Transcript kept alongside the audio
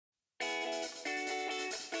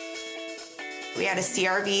We had a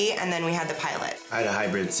CR-V, and then we had the Pilot. I had a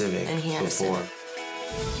hybrid Civic And he had before.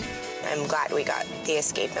 a I'm glad we got the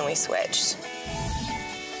Escape and we switched.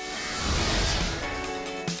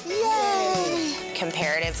 Yay!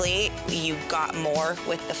 Comparatively, you got more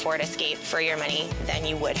with the Ford Escape for your money than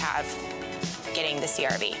you would have getting the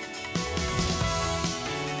CR-V.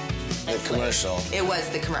 The commercial. It was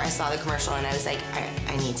the commercial. I saw the commercial and I was like,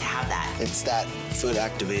 I need to have that. It's that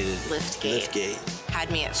foot-activated Liftgate. Had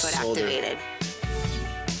me at foot activated.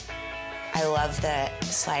 I love the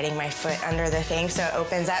sliding my foot under the thing so it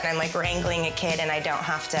opens up and I'm like wrangling a kid and I don't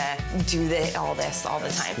have to do all this all the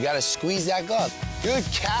time. You gotta squeeze that up. Good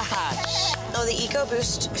catch. Oh, the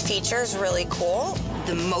EcoBoost feature is really cool.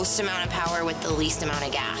 The most amount of power with the least amount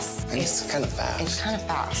of gas. And it's kind of fast. It's kind of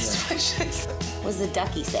fast. Yeah. What does the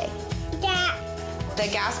ducky say? Yeah. The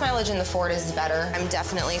gas mileage in the Ford is better. I'm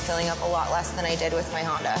definitely filling up a lot less than I did with my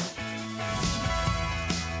Honda.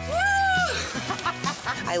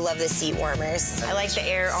 I love the seat warmers. I like the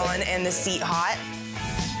air on and the seat hot.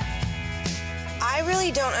 I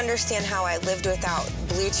really don't understand how I lived without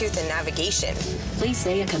Bluetooth and navigation. Please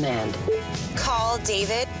say a command. Call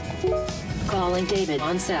David. Calling David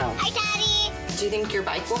on cell. Hi, Daddy. Do you think your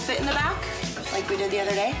bike will fit in the back, like we did the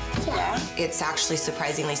other day? Yeah. It's actually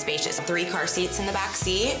surprisingly spacious. 3 car seats in the back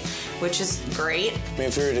seat, which is great. I mean,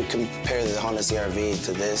 if we were to compare the Honda CR-V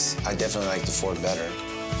to this, I definitely like the Ford better.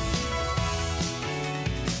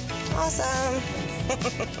 Awesome.